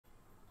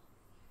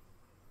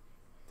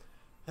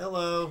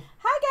Hello.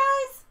 Hi,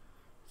 guys.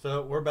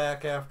 So we're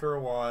back after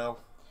a while.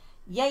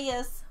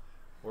 Yes.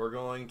 We're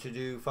going to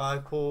do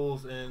 5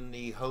 pulls in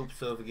the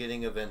hopes of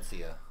getting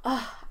Avencia.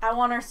 I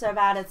want her so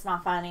bad it's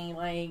not funny.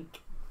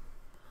 Like,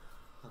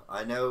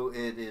 I know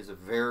it is a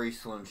very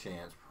slim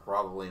chance.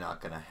 Probably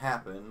not going to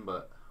happen,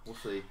 but we'll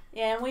see.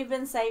 yeah, and we've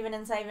been saving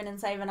and saving and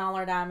saving all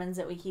our diamonds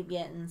that we keep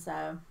getting,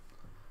 so.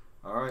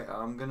 Alright,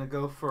 I'm going to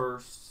go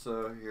first,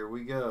 so here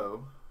we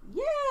go.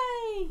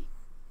 Yay!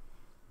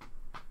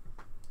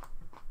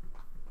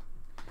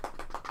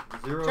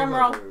 0 Drum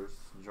roll. letters.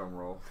 Drum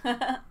roll.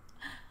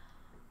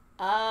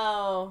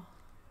 Oh.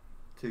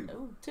 2.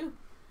 Ooh, 2.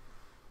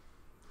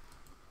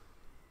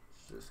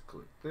 Let's just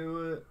click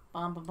through it.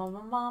 Bum, bum,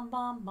 bum, bum, bum,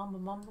 bum,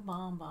 bum, bum,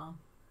 bum, bum.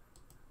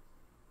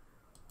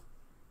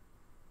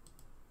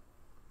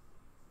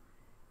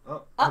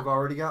 Oh, I've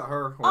already got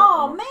her.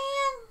 Oh, man.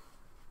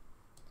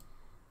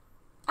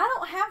 I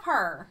don't have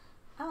her.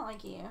 I don't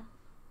like you.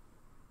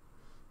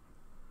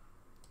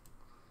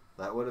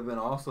 That would have been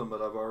awesome,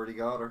 but I've already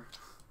got her.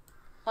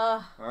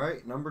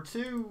 Alright, number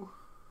 2.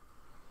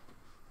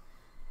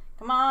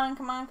 Come on,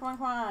 come on, come on,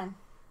 come on.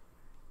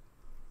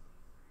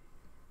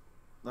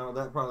 No,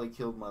 that probably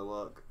killed my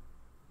luck.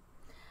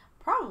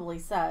 Probably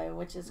so,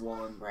 which is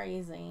 1.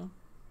 crazy.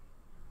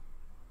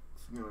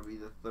 It's going to be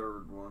the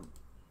 3rd one.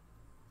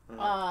 You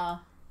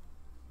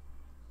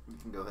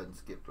can go ahead and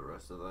skip the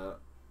rest of that.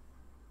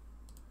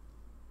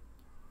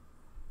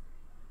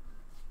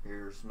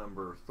 Here's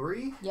number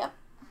 3. Yep.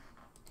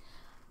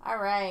 All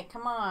right,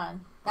 come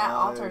on. That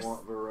alters. I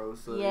want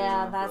Verosa.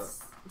 Yeah,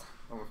 that's.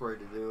 I'm afraid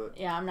to do it.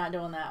 Yeah, I'm not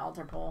doing that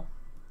altar pull.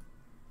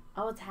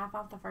 Oh, it's half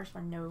off the first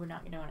one. No, we're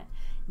not doing it.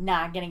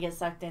 Not gonna get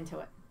sucked into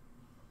it.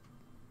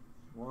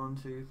 1,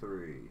 2,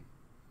 3.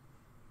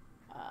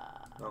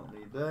 Don't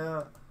need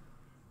that.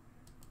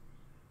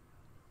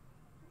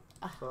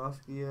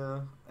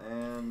 Saskia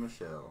and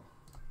Michelle.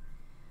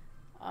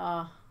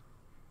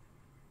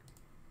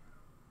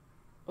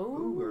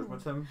 Ooh, where's my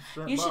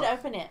 10% You should box?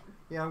 open it.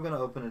 Yeah, I'm gonna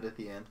open it at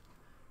the end.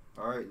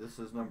 Alright, this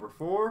is number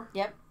 4.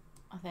 Yep.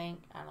 I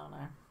think. I don't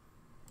know.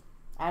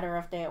 I had a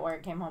rough day at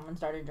work, came home and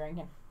started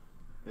drinking.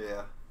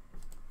 Yeah.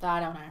 So I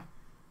don't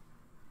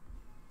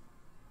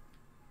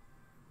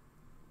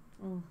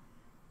know.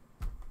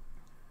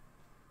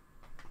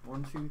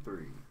 1, 2,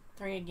 3.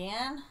 3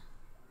 again.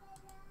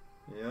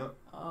 Yep.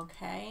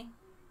 Okay.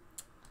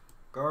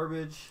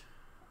 Garbage.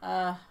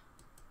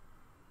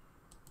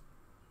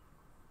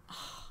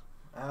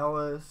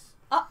 Alice.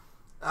 Oh.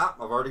 Ah,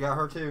 I've already got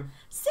her too.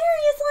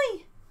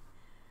 Seriously?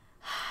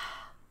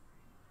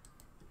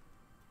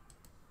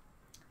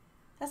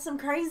 That's some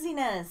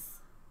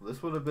craziness.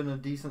 This would have been a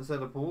decent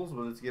set of pulls,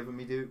 but it's giving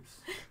me dupes.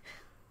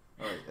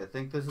 Alright, I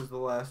think this is the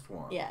last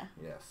one. Yeah.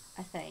 Yes.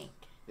 I think.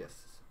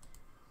 Yes.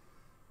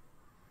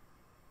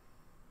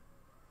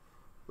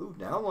 Ooh,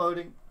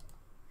 downloading.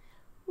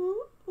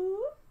 Ooh,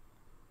 ooh.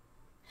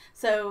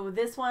 So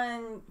this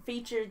one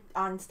featured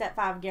on step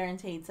 5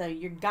 guaranteed. So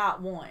you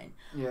got 1.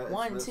 Yeah.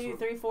 1, 2,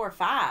 3, 4,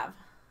 5.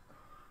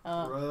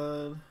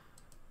 Red.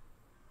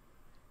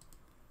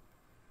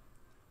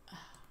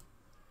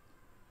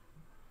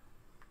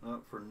 Oh,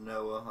 for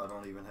Noah, I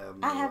don't even have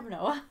Noah. I have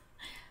Noah.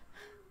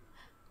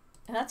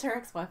 And that's her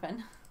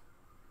ex-weapon.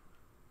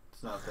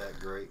 It's not that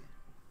great.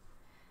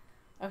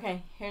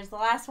 Okay, here's the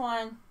last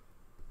one.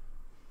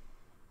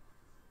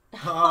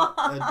 Oh,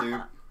 a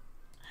dupe.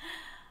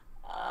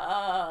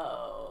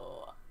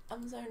 Oh,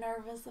 I'm so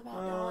nervous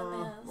about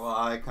doing this. Well,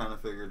 I kind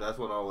of figured that's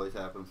what always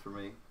happens for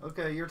me.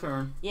 Okay, your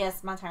turn.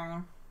 Yes, my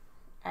turn.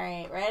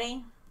 Alright,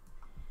 ready?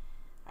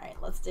 Alright,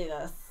 let's do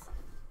this.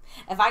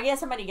 If I get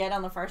somebody good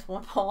on the first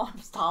one pull, I'm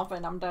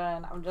stopping. I'm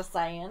done. I'm just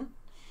saying.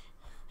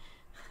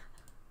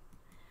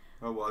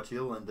 Oh, watch,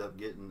 you'll end up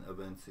getting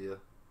Avencia.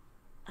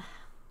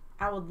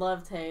 I would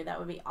love to. That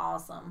would be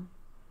awesome.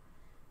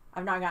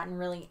 I've not gotten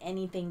really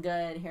anything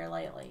good here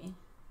lately.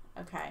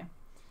 Okay.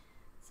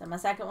 So my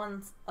second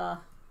one's, okay.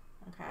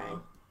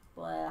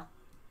 Blah.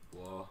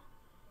 Blah.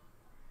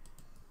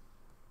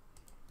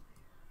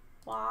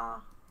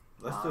 Blah.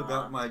 I still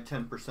got my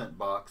 10%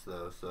 box,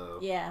 though, so...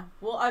 Yeah,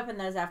 we'll open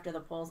those after the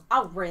pulls.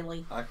 Oh,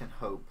 really? I can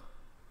hope.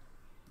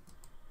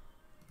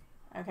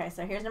 Okay,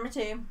 so here's number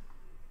 2.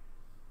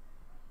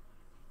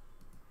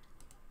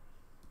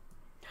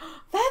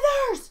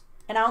 Feathers!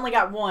 And I only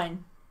got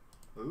 1.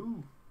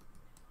 Ooh.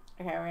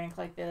 Okay, we're going to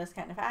click through this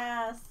kind of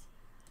fast.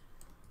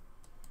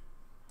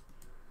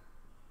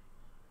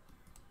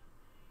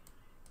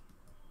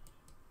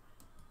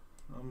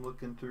 I'm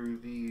looking through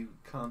the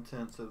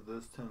contents of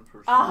this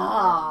 10%.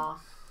 Ah.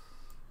 box.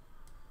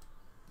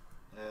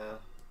 Yeah.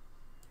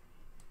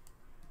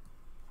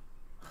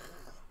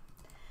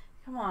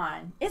 Come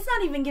on. It's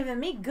not even giving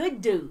me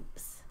good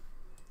dupes.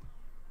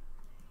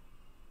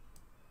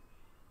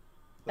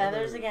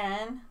 Feathers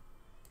again.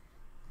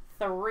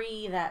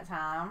 3 that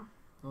time.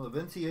 Well,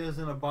 Avencia is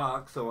in a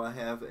box, so I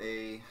have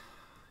a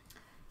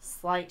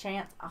Slight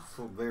chance. Oh.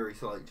 very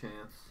slight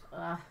chance.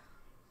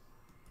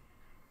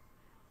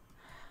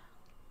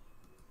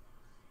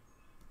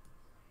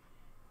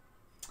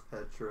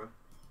 Petra.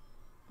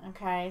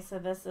 Okay, so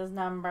this is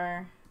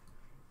number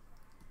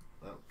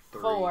Oh,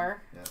 3.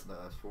 4. Yeah,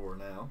 that's 4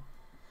 now.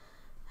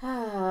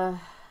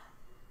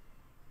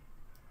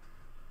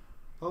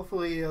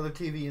 Hopefully the other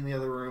TV in the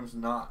other room's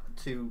not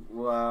too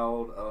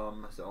loud.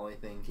 It's the only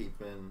thing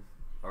keeping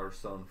our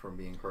son from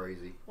being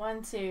crazy.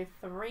 1, 2,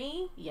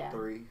 3. Yeah.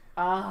 3.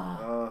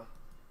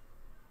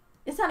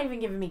 It's not even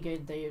giving me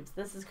good dudes.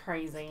 This is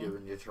crazy. It's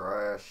giving you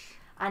trash.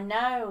 I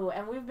know,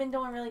 and we've been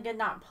doing really good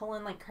not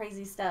pulling like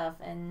crazy stuff,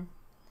 and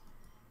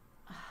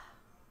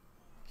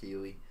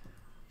Keely.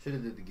 Should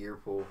have did the gear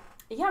pull.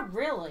 yeah,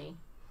 really.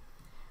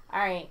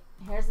 Alright,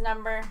 here's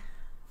number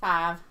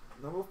 5.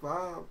 Number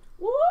 5. Whoop,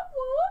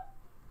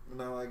 whoop.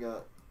 Now I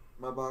got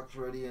my box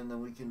ready, and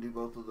then we can do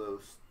both of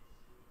those.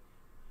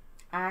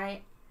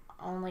 I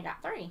only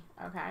got 3.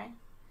 Okay.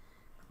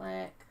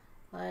 Click,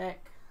 click,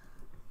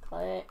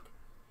 click.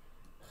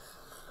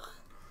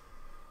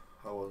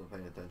 I wasn't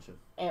paying attention.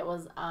 It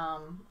was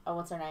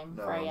what's her name?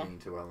 No, Freya. I mean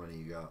to how many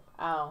you got.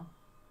 Oh.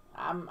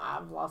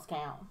 I've lost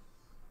count.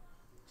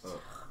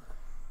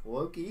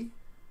 Loki.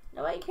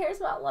 Nobody cares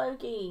about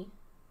Loki.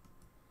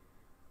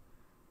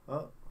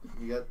 Oh,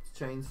 you got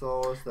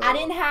chainsaws. I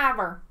didn't have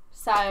her,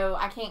 so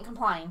I can't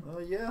complain. Oh,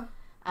 yeah.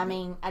 I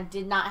mean, I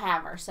did not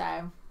have her,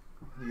 so.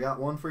 You got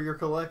one for your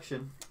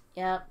collection.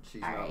 Yep.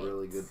 She's not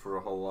really good for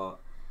a whole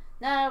lot.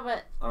 No,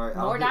 but all right,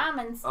 more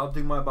diamonds. I'll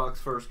do my box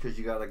first because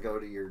you got to go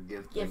to your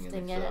gifting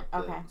and it.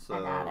 Okay, so, I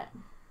got it.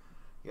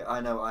 Yeah,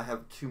 I know. I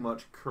have too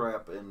much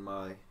crap in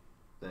my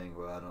thing,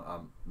 but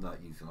I'm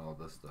not using all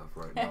this stuff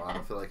right now. I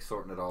don't feel like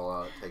sorting it all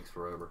out. It takes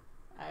forever.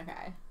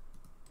 Okay.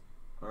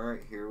 All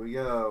right, here we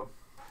go.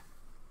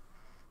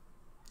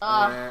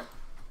 Womp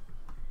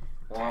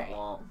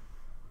womp.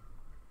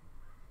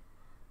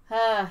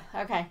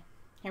 Okay.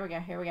 Here we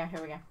go.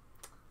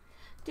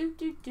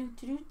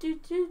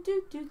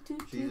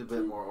 She's a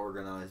bit more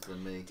organized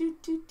than me.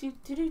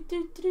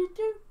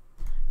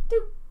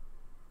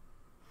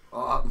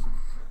 Womp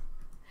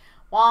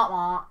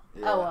womp.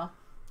 Yeah. Oh well.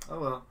 Oh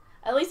well.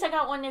 At least I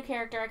got one new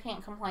character. I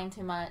can't complain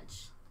too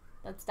much.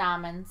 That's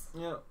diamonds.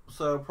 Yep.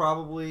 So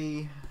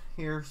probably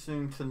here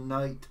soon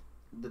tonight,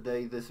 the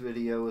day this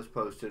video is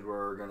posted,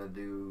 we're gonna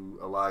do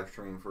a live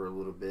stream for a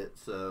little bit.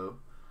 So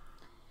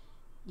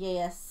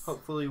yes.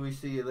 Hopefully we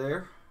see you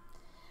there.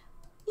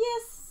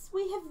 Yes,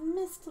 we have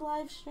missed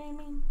live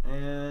streaming.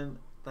 And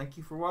thank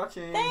you for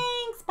watching.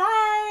 Thanks.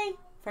 Bye.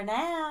 For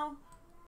now.